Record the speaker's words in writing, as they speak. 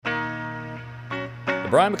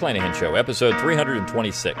Brion McClanahan Show, episode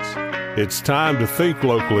 326. It's time to think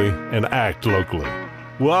locally and act locally.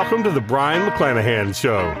 Welcome to the Brion McClanahan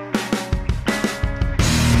Show.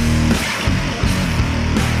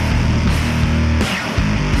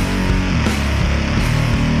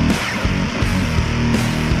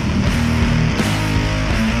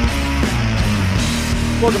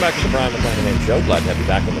 Welcome back to the Brion McClanahan Show. Glad to have you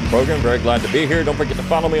back on the program. Very glad to be here. Don't forget to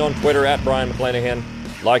follow me on Twitter at Brion McClanahan.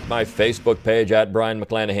 Like my Facebook page at Brion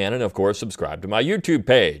McClanahan. And, of course, subscribe to my YouTube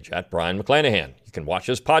page at Brion McClanahan. You can watch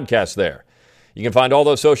this podcast there. You can find all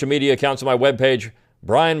those social media accounts on my webpage,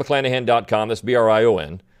 BrionMcClanahan.com. That's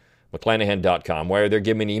B-R-I-O-N, McClanahan.com. Where they're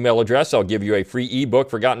giving me an email address, I'll give you a free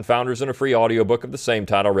ebook, Forgotten Founders, and a free audiobook of the same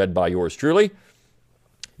title read by yours truly.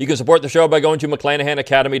 You can support the show by going to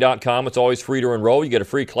McClanahanacademy.com. It's always free to enroll. You get a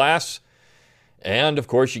free class. And, of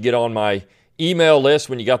course, you get on my email list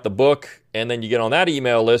when you got the book. And then you get on that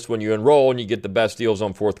email list when you enroll and you get the best deals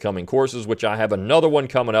on forthcoming courses, which I have another one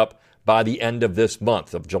coming up by the end of this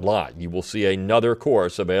month of July. You will see another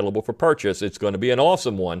course available for purchase. It's going to be an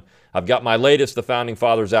awesome one. I've got my latest, The Founding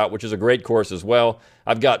Fathers, out, which is a great course as well.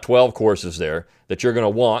 I've got 12 courses there that you're going to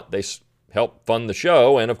want. They help fund the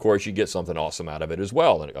show, and of course you get something awesome out of it as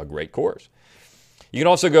well, a great course. You can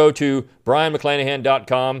also go to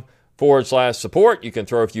BrionMcClanahan.com/support. You can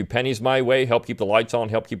throw a few pennies my way, help keep the lights on,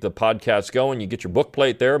 help keep the podcast going. You get your book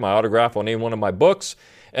plate there, my autograph on any one of my books.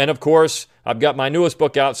 And of course, I've got my newest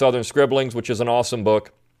book out, Southern Scribblings, which is an awesome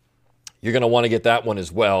book. You're going to want to get that one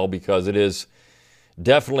as well because it is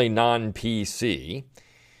definitely non-PC.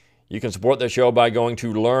 You can support the show by going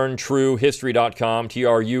to LearnTrueHistory.com,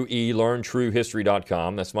 T-R-U-E,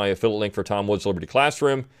 LearnTrueHistory.com. That's my affiliate link for Tom Woods Liberty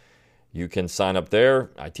Classroom. You can sign up there.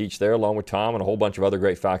 I teach there along with Tom and a whole bunch of other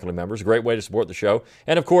great faculty members. A great way to support the show.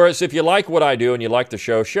 And, of course, if you like what I do and you like the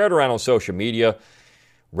show, share it around on social media.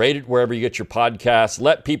 Rate it wherever you get your podcasts.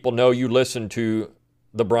 Let people know you listen to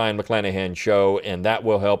the Brion McClanahan Show, and that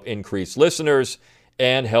will help increase listeners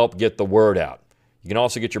and help get the word out. You can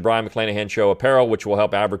also get your Brion McClanahan Show apparel, which will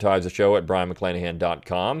help advertise the show at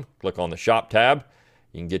BrionMcClanahan.com. Click on the shop tab.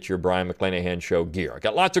 You can get your Brion McClanahan Show gear. I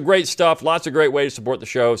got lots of great stuff, lots of great ways to support the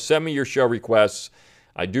show. Send me your show requests.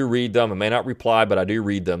 I do read them. I may not reply, but I do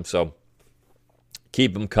read them, so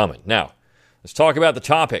keep them coming. Now, let's talk about the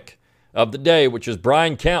topic of the day, which is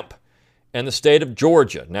Brian Kemp and the state of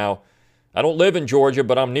Georgia. Now, I don't live in Georgia,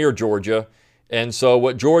 but I'm near Georgia. And so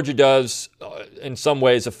what Georgia does in some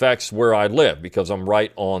ways affects where I live because I'm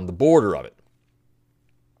right on the border of it.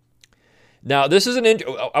 Now, this is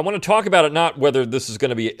I want to talk about it, not whether this is going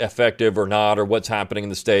to be effective or not or what's happening in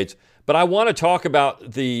the states, but I want to talk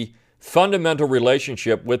about the fundamental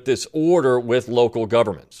relationship with this order with local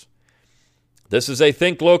governments. This is a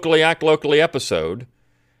Think Locally, Act Locally episode.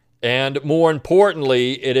 And more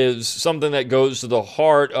importantly, it is something that goes to the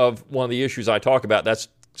heart of one of the issues I talk about. That's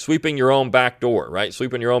sweeping your own back door, right?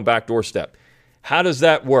 Sweeping your own back doorstep. How does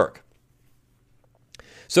that work?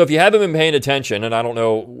 So if you haven't been paying attention, and I don't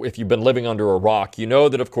know if you've been living under a rock, you know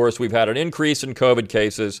that, of course, we've had an increase in COVID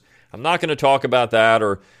cases. I'm not going to talk about that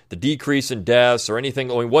or the decrease in deaths or anything.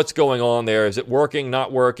 I mean, what's going on there? Is it working,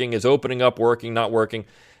 not working? Is opening up working, not working?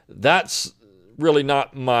 That's really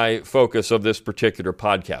not my focus of this particular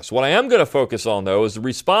podcast. What I am going to focus on, though, is the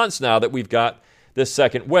response now that we've got this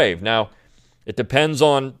second wave. Now, it depends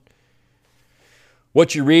on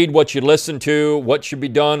what you read, what you listen to, what should be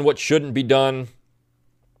done, what shouldn't be done.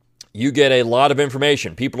 You get a lot of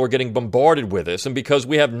information. People are getting bombarded with this, and because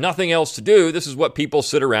we have nothing else to do, this is what people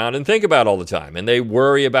sit around and think about all the time, and they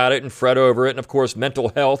worry about it and fret over it, and of course,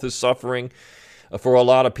 mental health is suffering for a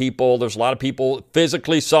lot of people. There's a lot of people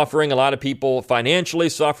physically suffering, a lot of people financially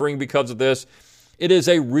suffering because of this. It is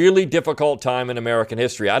a really difficult time in American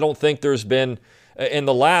history. I don't think there's been, in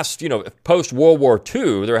the last, post-World War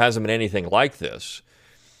II, there hasn't been anything like this.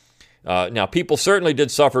 Now, people certainly did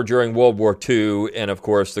suffer during World War II and, of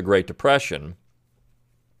course, the Great Depression.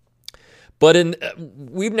 But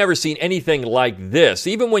we've never seen anything like this,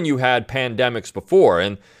 even when you had pandemics before.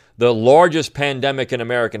 And the largest pandemic in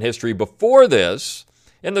American history before this,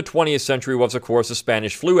 in the 20th century, was, of course, the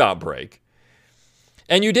Spanish flu outbreak.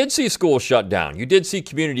 And you did see schools shut down. You did see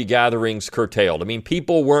community gatherings curtailed. I mean,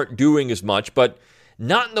 people weren't doing as much, but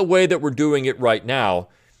not in the way that we're doing it right now.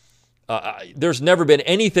 There's never been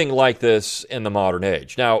anything like this in the modern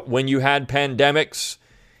age. Now, when you had pandemics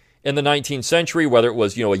in the 19th century, whether it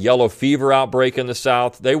was, a yellow fever outbreak in the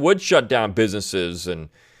South, they would shut down businesses and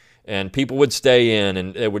people would stay in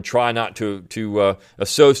and they would try not to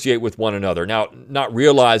associate with one another. Now, not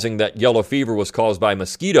realizing that yellow fever was caused by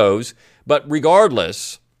mosquitoes, but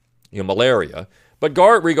regardless, malaria. But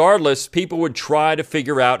regardless, people would try to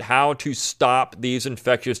figure out how to stop these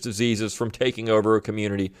infectious diseases from taking over a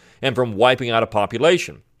community and from wiping out a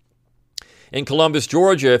population. In Columbus,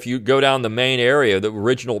 Georgia, if you go down the main area, the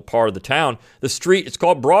original part of the town, the street, it's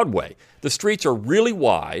called Broadway. The streets are really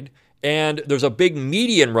wide, and there's a big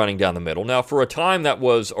median running down the middle. Now, for a time, that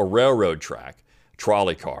was a railroad track,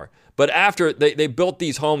 trolley car. But after, they built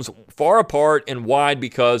these homes far apart and wide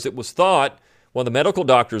because it was thought, one of the medical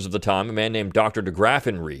doctors of the time, a man named Dr. de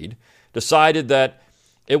Graffenried, decided that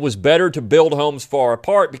it was better to build homes far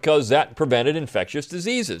apart because that prevented infectious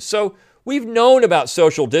diseases. So we've known about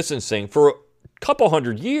social distancing for a couple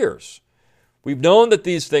hundred years. We've known that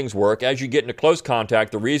these things work. As you get into close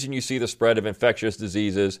contact, the reason you see the spread of infectious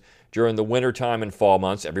diseases during the wintertime and fall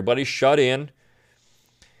months, everybody's shut in,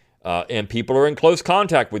 and people are in close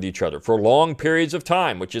contact with each other for long periods of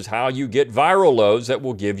time, which is how you get viral loads that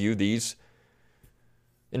will give you these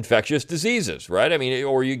infectious diseases, right? I mean,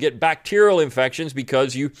 or you get bacterial infections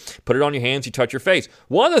because you put it on your hands, you touch your face.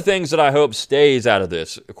 One of the things that I hope stays out of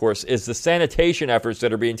this, of course, is the sanitation efforts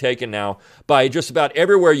that are being taken now by just about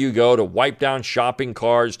everywhere you go to wipe down shopping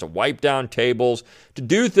carts, to wipe down tables, to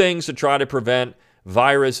do things to try to prevent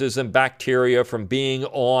viruses and bacteria from being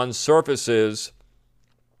on surfaces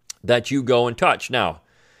that you go and touch. Now,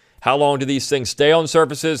 how long do these things stay on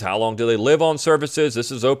surfaces? How long do they live on surfaces?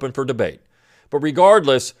 This is open for debate. But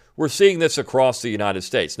regardless, we're seeing this across the United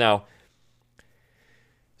States. Now,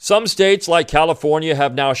 some states like California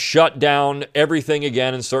have now shut down everything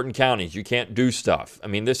again in certain counties. You can't do stuff. I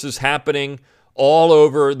mean, this is happening all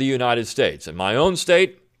over the United States. In my own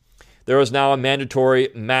state, there is now a mandatory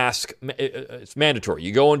mask. It's mandatory.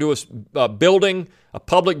 You go into a building, a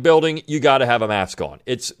public building, you got to have a mask on.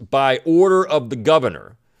 It's by order of the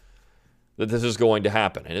governor that this is going to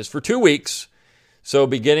happen. And it's for 2 weeks. So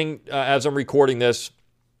beginning as I'm recording this,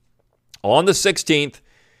 on the 16th,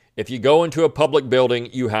 if you go into a public building,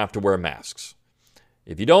 you have to wear masks.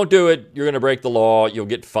 If you don't do it, you're going to break the law. You'll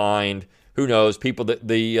get fined. Who knows? People,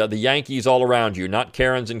 the Yankees all around you, not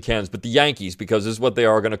Karens and Kens, but the Yankees, because this is what they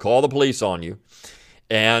are, going to call the police on you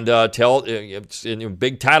and tell, in a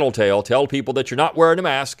big tattletale, tell people that you're not wearing a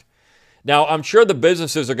mask. Now, I'm sure the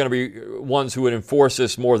businesses are going to be ones who would enforce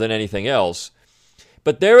this more than anything else.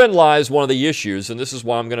 But therein lies one of the issues, and this is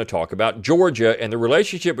why I'm going to talk about Georgia and the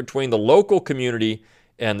relationship between the local community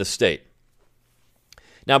and the state.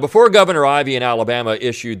 Now, before Governor Ivey in Alabama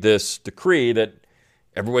issued this decree that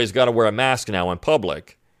everybody's got to wear a mask now in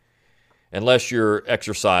public, unless you're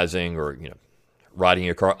exercising or, riding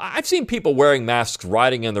your car. I've seen people wearing masks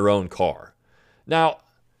riding in their own car. Now,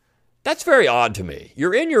 that's very odd to me.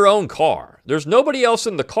 You're in your own car. There's nobody else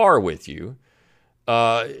in the car with you.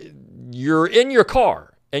 You're in your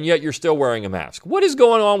car, and yet you're still wearing a mask. What is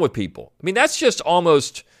going on with people? I mean, that's just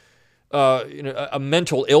almost a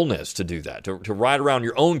mental illness to do that, to ride around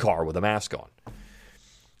your own car with a mask on.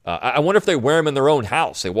 I wonder if they wear them in their own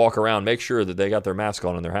house. They walk around, make sure that they got their mask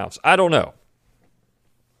on in their house. I don't know.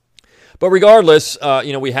 But regardless,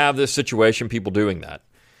 we have this situation, people doing that.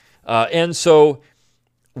 And so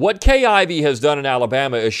what Kay Ivey has done in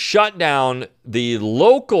Alabama is shut down the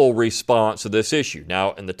local response to this issue.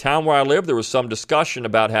 Now, in the town where I live, there was some discussion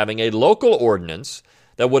about having a local ordinance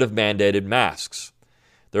that would have mandated masks.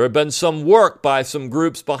 There had been some work by some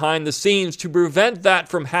groups behind the scenes to prevent that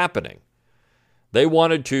from happening. They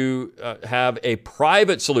wanted to have a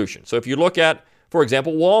private solution. So if you look at, for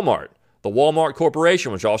example, Walmart, the Walmart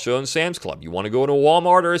Corporation, which also owns Sam's Club. You want to go into a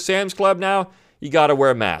Walmart or a Sam's Club now? You got to wear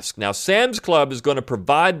a mask. Now, Sam's Club is going to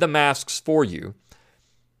provide the masks for you.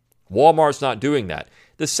 Walmart's not doing that.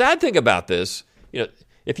 The sad thing about this,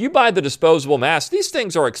 if you buy the disposable masks, these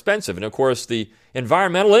things are expensive. And, of course, the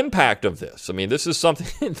environmental impact of this. I mean, this is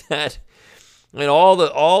something that all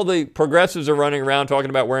the progressives are running around talking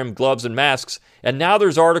about wearing gloves and masks. And now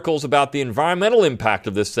there's articles about the environmental impact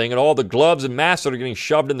of this thing and all the gloves and masks that are getting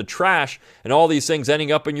shoved in the trash and all these things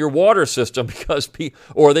ending up in your water system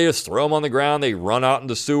or they just throw them on the ground, they run out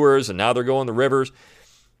into sewers, and now they're going to rivers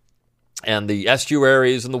and the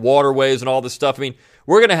estuaries and the waterways and all this stuff. I mean,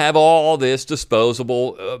 we're going to have all this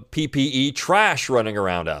disposable PPE trash running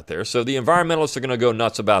around out there. So the environmentalists are going to go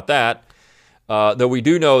nuts about that. Though we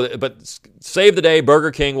do know, but save the day,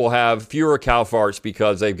 Burger King will have fewer cow farts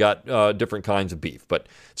because they've got different kinds of beef. But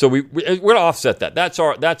so we're going to offset that. That's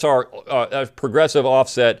our progressive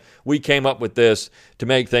offset. We came up with this to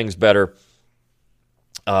make things better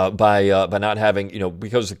by not having,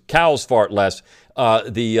 because cows fart less.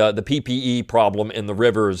 The PPE problem in the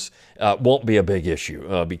rivers won't be a big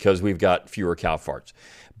issue because we've got fewer cow farts.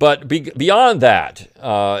 But beyond that,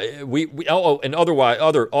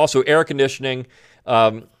 also air conditioning.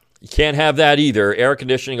 You can't have that either. Air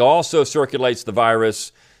conditioning also circulates the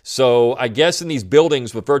virus. So I guess in these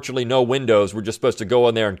buildings with virtually no windows, we're just supposed to go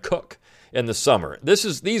in there and cook in the summer.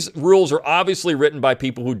 These rules are obviously written by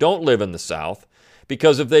people who don't live in the South,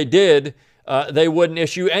 because if they did, they wouldn't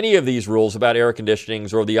issue any of these rules about air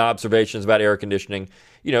conditionings or the observations about air conditioning.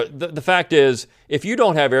 You know, the fact is, if you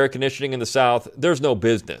don't have air conditioning in the South, there's no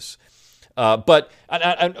business. But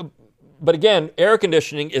again, air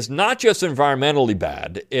conditioning is not just environmentally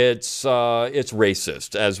bad, it's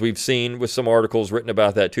racist, as we've seen with some articles written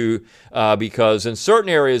about that too, because in certain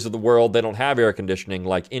areas of the world, they don't have air conditioning,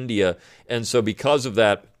 like India, and so because of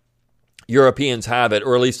that, Europeans have it,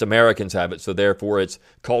 or at least Americans have it, so therefore it's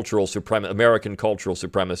American cultural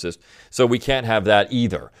supremacist, so we can't have that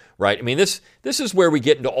either, right? I mean, this is where we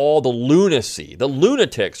get into all the lunacy, the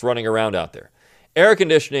lunatics running around out there. Air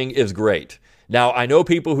conditioning is great. Now, I know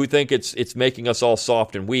people who think it's making us all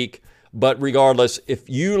soft and weak, but regardless, if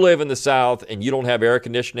you live in the South and you don't have air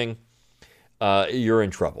conditioning, you're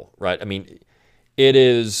in trouble, right? I mean, it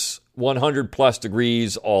is 100 plus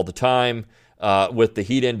degrees all the time. With the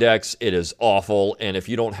heat index, it is awful, and if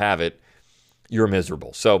you don't have it, you're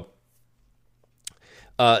miserable. So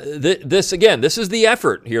this is the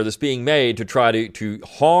effort here that's being made to try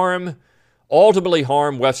to ultimately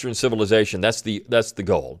harm Western civilization. That's the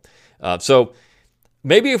goal. So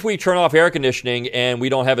maybe if we turn off air conditioning and we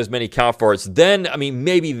don't have as many cow farts, then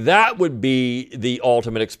maybe that would be the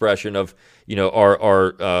ultimate expression of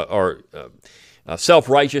our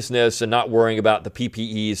self-righteousness and not worrying about the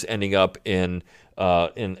PPEs ending up in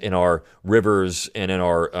our rivers and in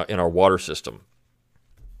our water system.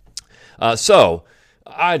 So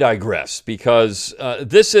I digress, because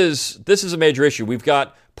this is a major issue. We've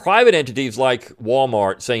got private entities like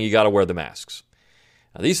Walmart saying you got to wear the masks.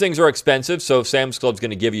 Now, these things are expensive, so Sam's Club's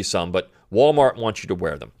going to give you some, but Walmart wants you to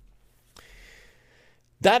wear them.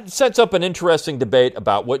 That sets up an interesting debate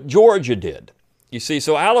about what Georgia did. You see,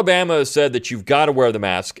 so Alabama has said that you've got to wear the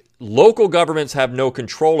mask. Local governments have no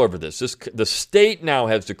control over this. The state now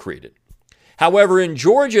has decreed it. However, in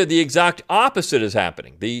Georgia, the exact opposite is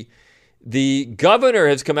happening. The governor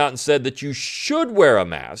has come out and said that you should wear a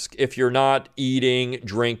mask if you're not eating,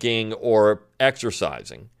 drinking, or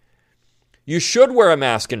exercising. You should wear a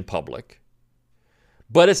mask in public,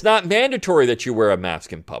 but it's not mandatory that you wear a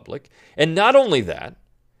mask in public. And not only that,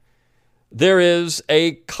 there is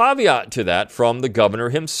a caveat to that from the governor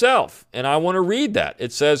himself, and I want to read that.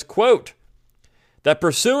 It says, quote, that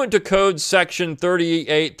pursuant to Code Section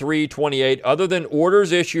 38.328, other than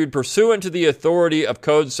orders issued pursuant to the authority of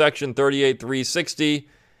Code Section 38.360,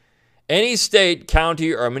 any state,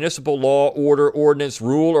 county, or municipal law, order, ordinance,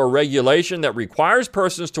 rule, or regulation that requires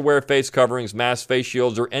persons to wear face coverings, masks, face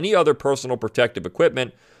shields, or any other personal protective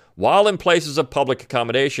equipment while in places of public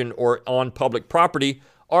accommodation or on public property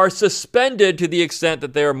are suspended to the extent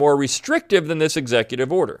that they are more restrictive than this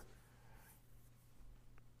executive order.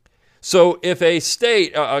 So if a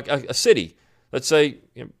state, a city, let's say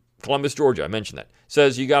Columbus, Georgia, I mentioned that,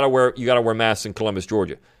 says you got to wear masks in Columbus,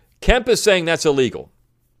 Georgia, Kemp is saying that's illegal.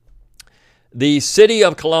 The city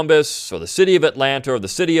of Columbus or the city of Atlanta or the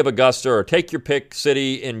city of Augusta, or take your pick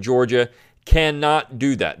city in Georgia, cannot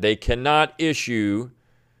do that. They cannot issue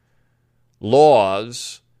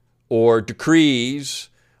laws or decrees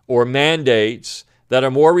or mandates that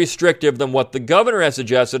are more restrictive than what the governor has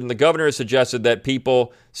suggested. And the governor has suggested that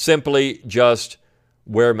people simply just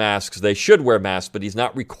wear masks. They should wear masks, but he's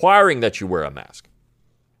not requiring that you wear a mask.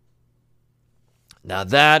 Now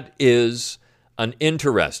that is an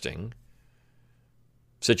interesting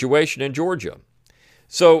situation in Georgia.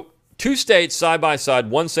 So two states side by side,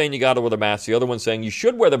 one saying you got to wear the mask, the other one saying you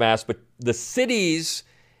should wear the mask, but the cities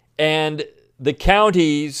and the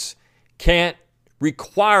counties can't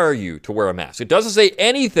require you to wear a mask. It doesn't say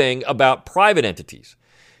anything about private entities.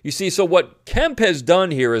 You see, so what Kemp has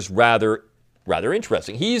done here is rather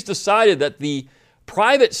interesting. He's decided that the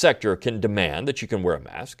private sector can demand that you can wear a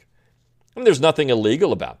mask. And there's nothing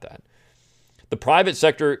illegal about that. The private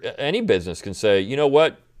sector, any business can say, you know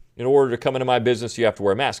what, in order to come into my business, you have to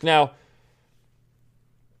wear a mask. Now,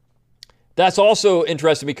 that's also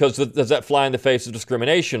interesting because does that fly in the face of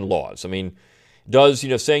discrimination laws? I mean, does,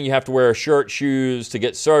 saying you have to wear a shirt and shoes to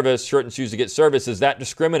get service, is that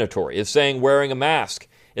discriminatory? Is saying wearing a mask,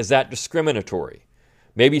 is that discriminatory?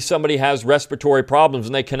 Maybe somebody has respiratory problems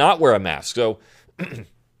and they cannot wear a mask. So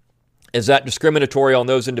is that discriminatory on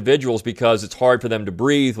those individuals because it's hard for them to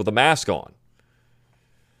breathe with a mask on?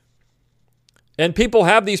 And people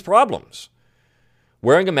have these problems.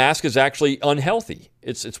 Wearing a mask is actually unhealthy.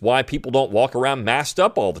 It's why people don't walk around masked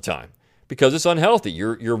up all the time, because it's unhealthy.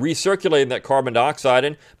 You're recirculating that carbon dioxide,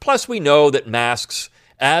 and plus we know that masks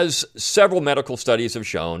as several medical studies have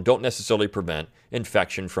shown, don't necessarily prevent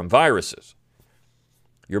infection from viruses.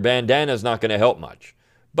 Your bandana is not going to help much,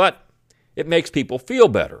 but it makes people feel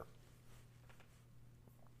better.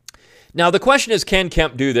 Now, the question is, can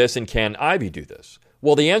Kemp do this and can Ivey do this?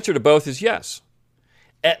 Well, the answer to both is yes,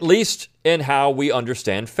 at least in how we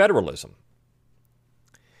understand federalism.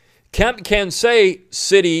 Kemp can say,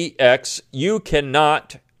 City X, you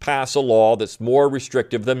cannot pass a law that's more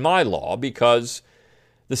restrictive than my law because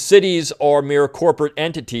the cities are mere corporate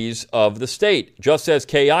entities of the state. Just as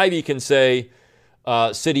Kay Ivey can say,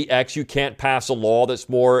 City X, you can't pass a law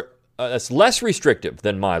that's less restrictive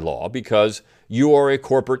than my law because you are a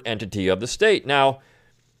corporate entity of the state. Now,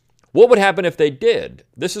 what would happen if they did?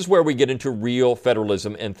 This is where we get into real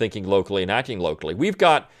federalism and thinking locally and acting locally. We've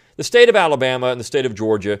got the state of Alabama and the state of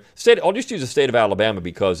Georgia. I'll just use the state of Alabama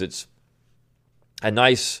because it's a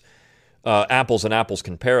nice apples and apples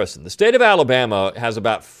comparison. The state of Alabama has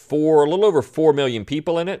about a little over 4 million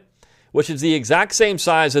people in it, which is the exact same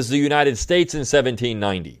size as the United States in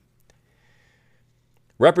 1790.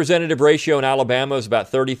 Representative ratio in Alabama is about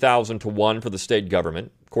 30,000 to 1 for the state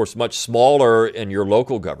government. Of course, much smaller in your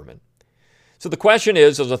local government. So the question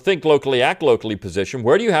is, as a think locally, act locally position,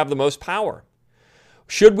 where do you have the most power?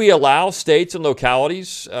 Should we allow states and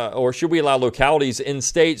localities, or should we allow localities in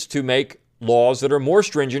states to make laws that are more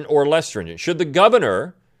stringent or less stringent? Should the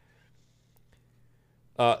governor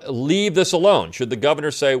leave this alone? Should the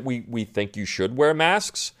governor say, we think you should wear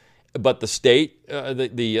masks, but the state,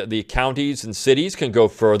 the counties and cities can go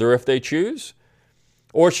further if they choose?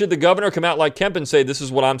 Or should the governor come out like Kemp and say, this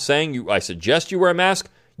is what I'm saying, I suggest you wear a mask,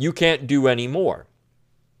 you can't do any more?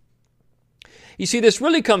 You see, this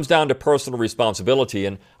really comes down to personal responsibility.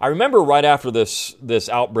 And I remember right after this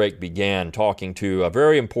outbreak began talking to a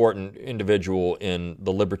very important individual in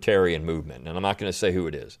the libertarian movement. And I'm not going to say who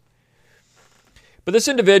it is. But this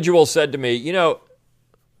individual said to me,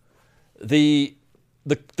 the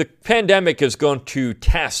pandemic is going to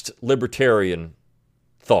test libertarian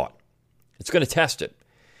thought. It's going to test it.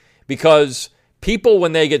 Because people,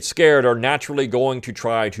 when they get scared, are naturally going to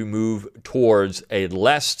try to move towards a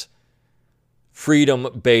less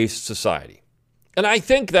freedom-based society. And I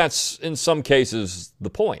think that's, in some cases, the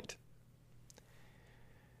point.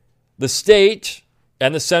 The state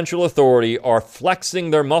and the central authority are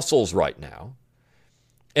flexing their muscles right now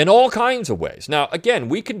in all kinds of ways. Now, again,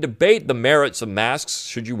 we can debate the merits of masks.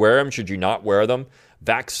 Should you wear them? Should you not wear them?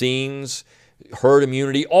 Vaccines, herd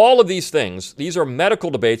immunity, all of these things. These are medical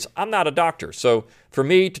debates. I'm not a doctor. So for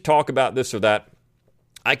me to talk about this or that,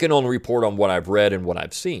 I can only report on what I've read and what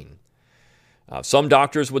I've seen. Some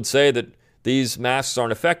doctors would say that these masks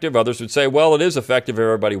aren't effective. Others would say, well, it is effective if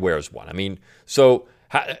everybody wears one. I mean, so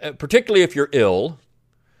particularly if you're ill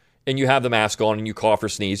and you have the mask on and you cough or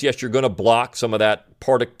sneeze, yes, you're going to block some of that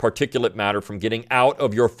particulate matter from getting out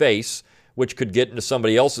of your face, which could get into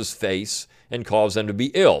somebody else's face and cause them to be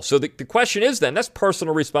ill. So the question is then, that's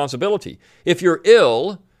personal responsibility. If you're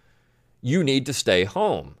ill, you need to stay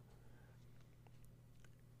home.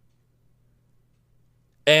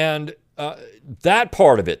 And that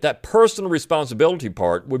part of it, that personal responsibility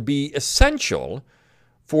part, would be essential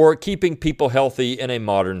for keeping people healthy in a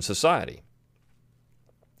modern society.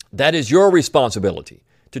 That is your responsibility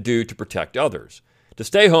to do to protect others, to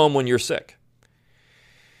stay home when you're sick.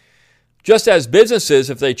 Just as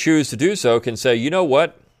businesses, if they choose to do so, can say, you know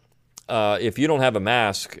what, if you don't have a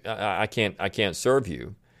mask, I can't serve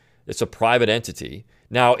you. It's a private entity.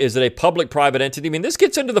 Now, is it a public-private entity? I mean, this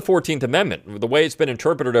gets into the 14th Amendment, the way it's been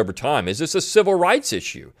interpreted over time. Is this a civil rights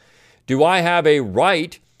issue? Do I have a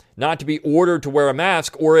right not to be ordered to wear a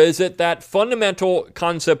mask, or is it that fundamental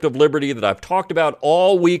concept of liberty that I've talked about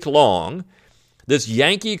all week long, this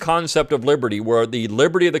Yankee concept of liberty, where the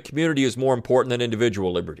liberty of the community is more important than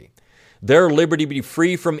individual liberty? Their liberty to be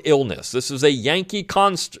free from illness. This is a Yankee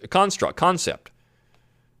concept.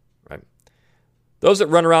 Those that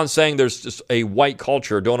run around saying there's just a white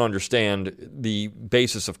culture don't understand the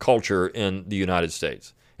basis of culture in the United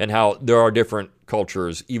States and how there are different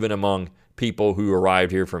cultures even among people who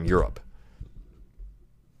arrived here from Europe.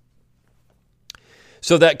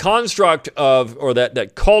 So that construct of, or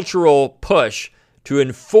that cultural push to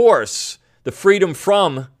enforce the freedom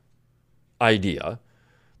from idea,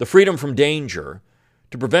 the freedom from danger,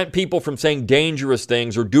 to prevent people from saying dangerous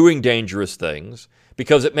things or doing dangerous things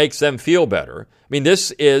because it makes them feel better. I mean,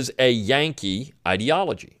 this is a Yankee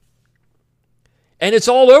ideology. And it's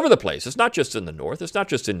all over the place. It's not just in the North. It's not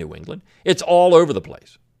just in New England. It's all over the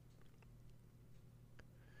place.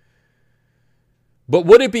 But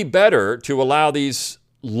would it be better to allow these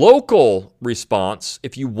local response,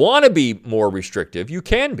 if you want to be more restrictive, you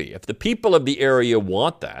can be. If the people of the area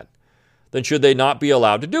want that, then should they not be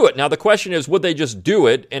allowed to do it? Now, the question is, would they just do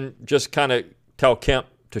it and just kind of tell Kemp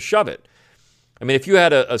to shove it? I mean, if you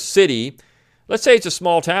had a city, let's say it's a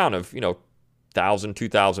small town of, 1,000,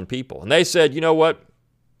 2,000 people, and they said, you know what?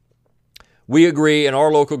 We agree in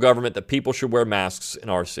our local government that people should wear masks in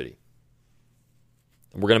our city.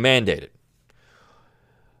 We're going to mandate it.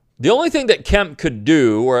 The only thing that Kemp could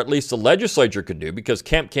do, or at least the legislature could do, because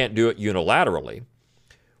Kemp can't do it unilaterally,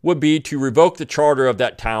 would be to revoke the charter of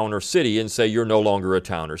that town or city and say you're no longer a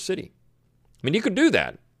town or city. I mean, he could do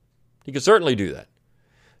that. He could certainly do that.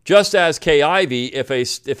 Just as Kay Ivey,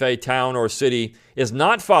 if a town or city is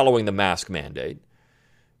not following the mask mandate,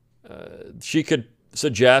 she could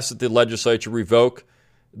suggest that the legislature revoke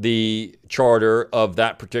the charter of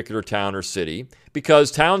that particular town or city, because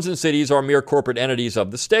towns and cities are mere corporate entities of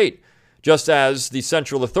the state, just as the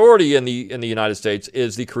central authority in the United States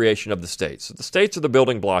is the creation of the states. So the states are the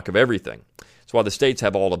building block of everything. That's why the states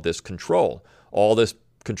have all of this control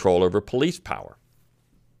over police power.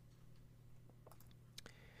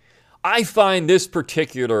 I find this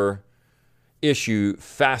particular issue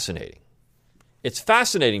fascinating. It's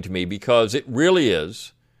fascinating to me because it really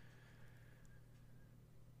is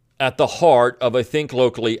at the heart of a think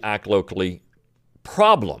locally, act locally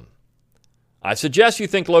problem. I suggest you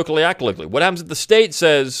think locally, act locally. What happens if the state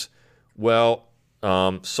says, well,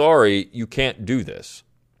 sorry, you can't do this?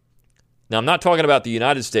 Now, I'm not talking about the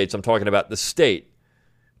United States. I'm talking about the state.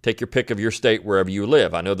 Take your pick of your state wherever you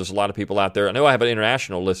live. I know there's a lot of people out there. I know I have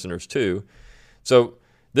international listeners too. So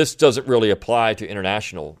this doesn't really apply to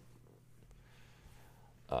international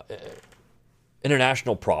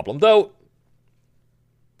problem, though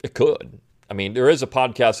it could. I mean, there is a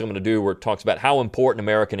podcast I'm going to do where it talks about how important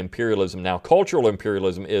American imperialism, now cultural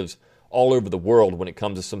imperialism, is all over the world when it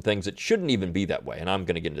comes to some things that shouldn't even be that way. And I'm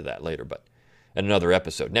going to get into that later, but in another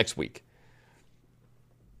episode next week.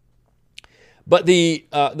 But the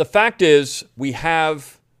fact is, we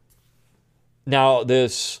have now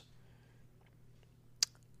this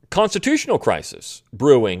constitutional crisis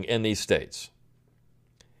brewing in these states.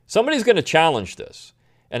 Somebody's going to challenge this,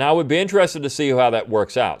 and I would be interested to see how that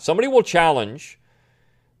works out. Somebody will challenge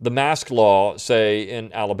the mask law, say,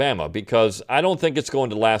 in Alabama, because I don't think it's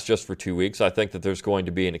going to last just for 2 weeks. I think that there's going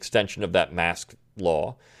to be an extension of that mask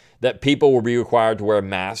law, that people will be required to wear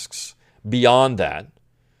masks beyond that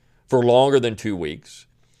for longer than 2 weeks.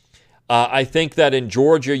 I think that in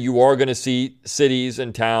Georgia, you are going to see cities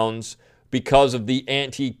and towns, because of the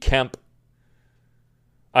anti-Kemp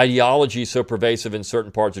ideology so pervasive in certain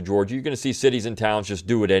parts of Georgia, you're going to see cities and towns just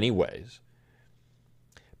do it anyways.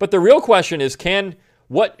 But the real question is,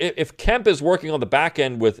 if Kemp is working on the back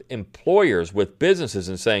end with employers, with businesses,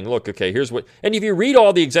 and saying, look, okay, here's what, and if you read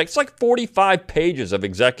all the it's like 45 pages of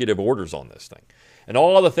executive orders on this thing. And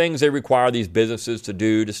all the things they require these businesses to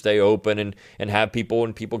do to stay open and have people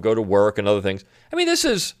go to work and other things. I mean, this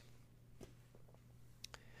is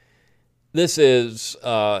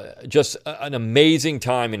just an amazing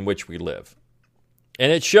time in which we live.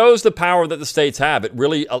 And it shows the power that the states have. It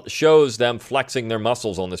really shows them flexing their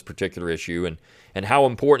muscles on this particular issue and how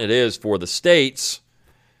important it is for the states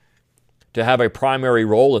to have a primary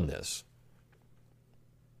role in this.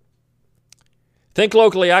 Think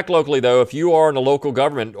locally, act locally, though. If you are in a local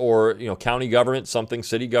government or county government, something,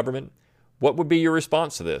 city government, what would be your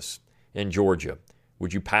response to this in Georgia?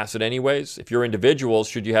 Would you pass it anyways? If you're individuals,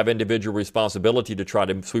 should you have individual responsibility to try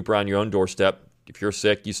to sweep around your own doorstep? If you're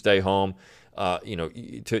sick, you stay home.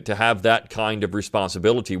 To have that kind of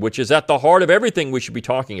responsibility, which is at the heart of everything we should be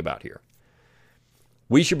talking about here.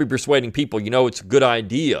 We should be persuading people, it's a good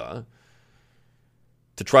idea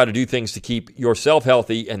to try to do things to keep yourself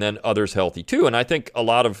healthy and then others healthy too. And I think a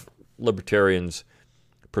lot of libertarians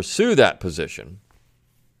pursue that position.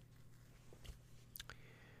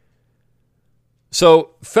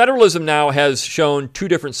 So federalism now has shown two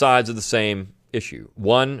different sides of the same issue.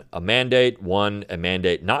 One, a mandate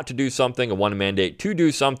not to do something, a mandate to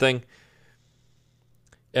do something.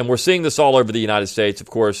 And we're seeing this all over the United States. Of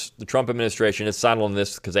course, the Trump administration is silent on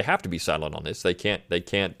this because they have to be silent on this. They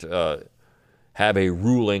can't have a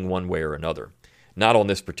ruling one way or another, not on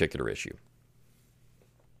this particular issue.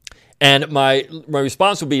 And my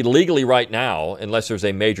response would be legally right now, unless there's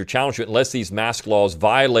a major challenge to it, unless these mask laws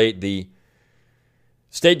violate the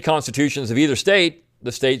state constitutions of either state,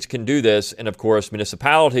 the states can do this. And of course,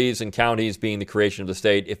 municipalities and counties being the creation of the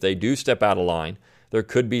state, if they do step out of line, there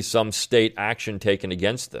could be some state action taken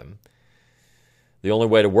against them. The only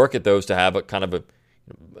way to work at those to have a kind of a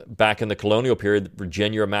back in the colonial period,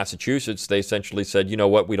 Virginia or Massachusetts, they essentially said, you know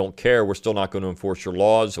what, we don't care. We're still not going to enforce your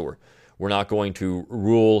laws, or we're not going to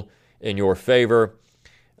rule in your favor.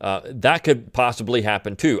 That could possibly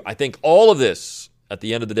happen too. I think all of this, at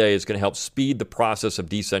the end of the day, is going to help speed the process of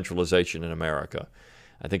decentralization in America.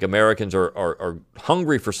 I think Americans are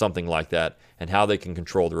hungry for something like that and how they can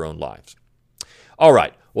control their own lives. All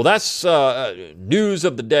right. Well, that's news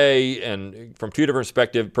of the day, and from two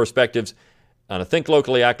different perspectives on a Think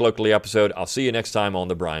Locally, Act Locally episode. I'll see you next time on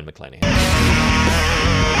The Brion McClanahan.